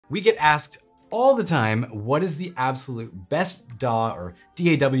We get asked all the time, what is the absolute best DAW or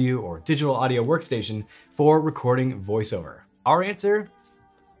DAW or digital audio workstation for recording voiceover? Our answer,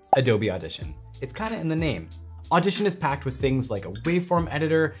 Adobe Audition. It's kind of in the name. Audition is packed with things like a waveform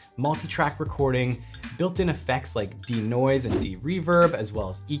editor, multi-track recording, built-in effects like denoise and de-reverb, as well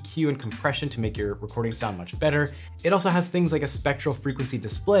as EQ and compression to make your recording sound much better. It also has things like a spectral frequency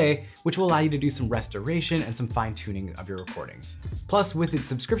display, which will allow you to do some restoration and some fine-tuning of your recordings. Plus, with its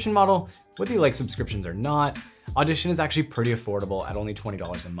subscription model, whether you like subscriptions or not, Audition is actually pretty affordable at only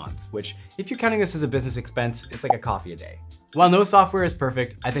 $20 a month, which, if you're counting this as a business expense, it's like a coffee a day. While no software is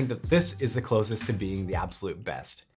perfect, I think that this is the closest to being the absolute best.